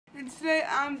Today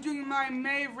I'm doing my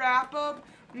May wrap-up.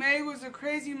 May was a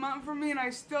crazy month for me and I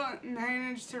still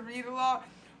managed to read a lot,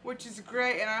 which is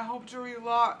great, and I hope to read a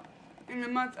lot in the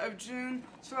month of June.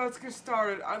 So let's get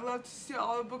started. I'd love to see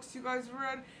all the books you guys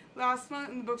read last month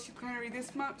and the books you plan to read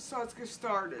this month, so let's get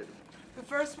started. The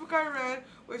first book I read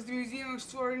was The Museum of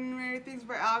Extraordinary Things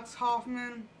by Alex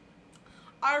Hoffman.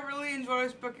 I really enjoyed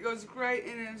this book. It was great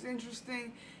and it was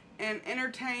interesting and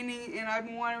entertaining, and I've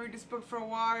been wanting to read this book for a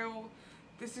while.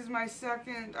 This is my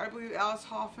second, I believe, Alice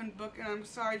Hoffman book, and I'm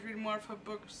excited to read more of her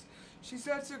books. She's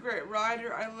such a great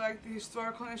writer. I like the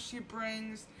historicalness she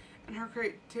brings, and her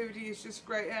creativity is just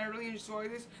great, and I really enjoy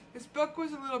this. This book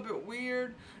was a little bit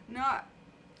weird.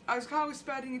 I was kind of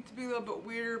expecting it to be a little bit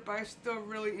weirder, but I still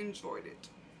really enjoyed it.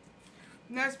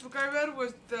 The next book I read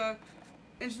was The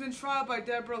Infant Trial by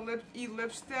Deborah E.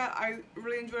 Lipstadt. I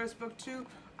really enjoyed this book too.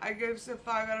 I gave this a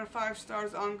 5 out of 5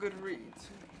 stars on Goodreads.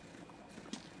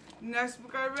 The next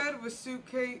book I read was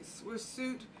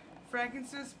Suit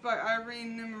Frankincense by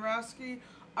Irene Nemirovsky.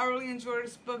 I really enjoyed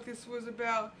this book. This was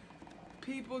about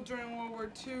people during World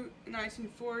War II in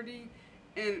 1940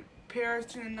 in Paris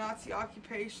during the Nazi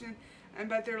occupation and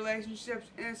about their relationships,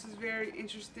 and this was very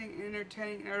interesting and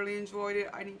entertaining, and I really enjoyed it.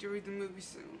 I need to read the movie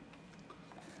soon.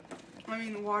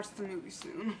 Watch the movie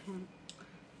soon.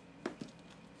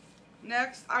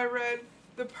 Next, I read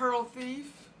The Pearl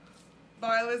Thief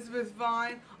by Elizabeth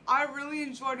Vine. I really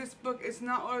enjoyed this book. It's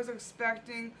not what I was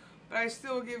expecting, but I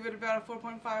still give it about a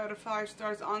 4.5 out of 5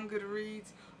 stars on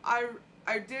Goodreads.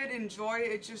 I did enjoy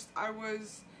it. It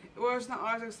was not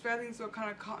what I was expecting, so it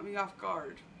kind of caught me off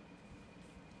guard.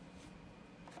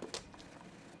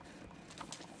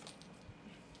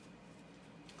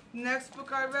 The next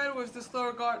book I read was The Slow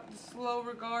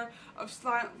Regard of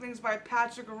Silent Things by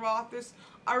Patrick Rothfuss.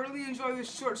 I really enjoyed this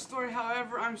short story.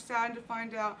 However, I'm sad to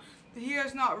find out that he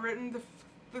has not written the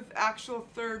actual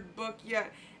third book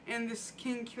yet in this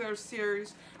Kingkiller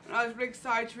series. And I was really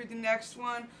excited to read the next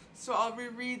one, so I'll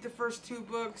reread the first 2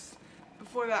 books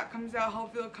before that comes out.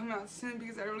 Hopefully it'll come out soon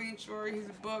because I really enjoy his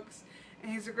books,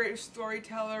 and he's a great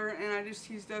storyteller, and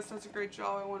he does such a great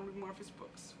job. I want to read more of his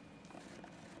books.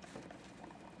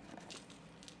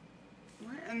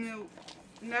 And the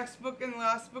next book and the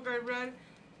last book I read,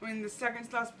 the second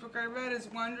to last book I read is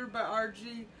Wonder by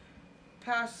R.G.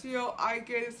 Pasio. I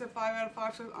gave this a 5 out of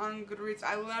 5 stars on Goodreads.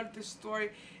 I loved this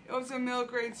story. It was a middle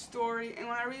grade story, and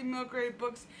when I read middle grade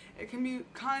books, it can be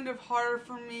kind of harder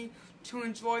for me to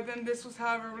enjoy them. This was,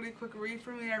 however, a really quick read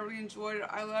for me. I really enjoyed it.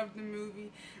 I loved the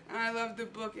movie, and I loved the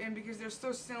book, and because they're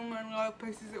so similar in a lot of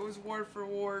places, it was word for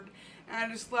word, and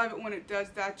I just love it when it does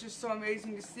that. Just so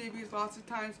amazing to see, because lots of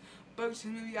times books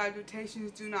and movie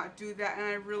adaptations do not do that, and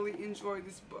I really enjoyed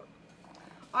this book.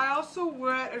 I also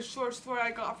read a short story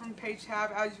I got from Page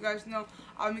Hat. As you guys know,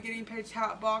 I've been getting Page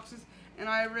Hat boxes, and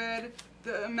I read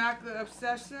The Immaculate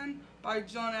Obsession by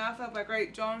Joan Affleck by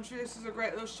Great Geometry. This is a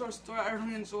great little short story. I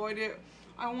really enjoyed it.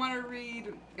 I want to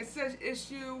read, it says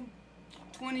issue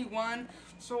 21,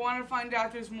 so I want to find out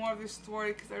if there's more of this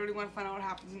story because I really want to find out what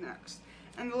happens next.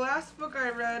 And the last book I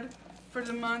read for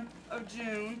the month of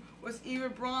June was Eva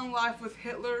Braun, Life with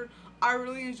Hitler. I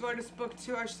really enjoyed this book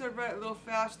too. I should have read it a little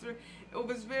faster. It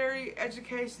was very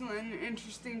educational and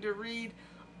interesting to read.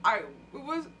 I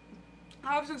was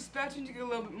expecting to get a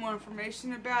little bit more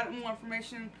information about it, more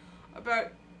information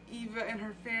about Eva and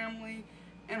her family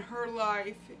and her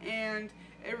life, and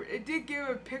it did give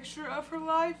a picture of her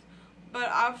life, but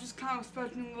I was just kind of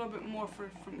expecting a little bit more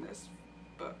from this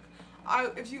book.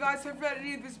 If you guys have read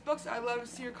any of these books, I'd love to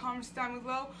see your comments down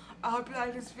below. I hope you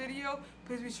liked this video.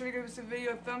 Please be sure to give this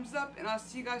video a thumbs up, and I'll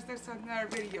see you guys next time in another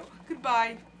video.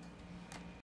 Goodbye.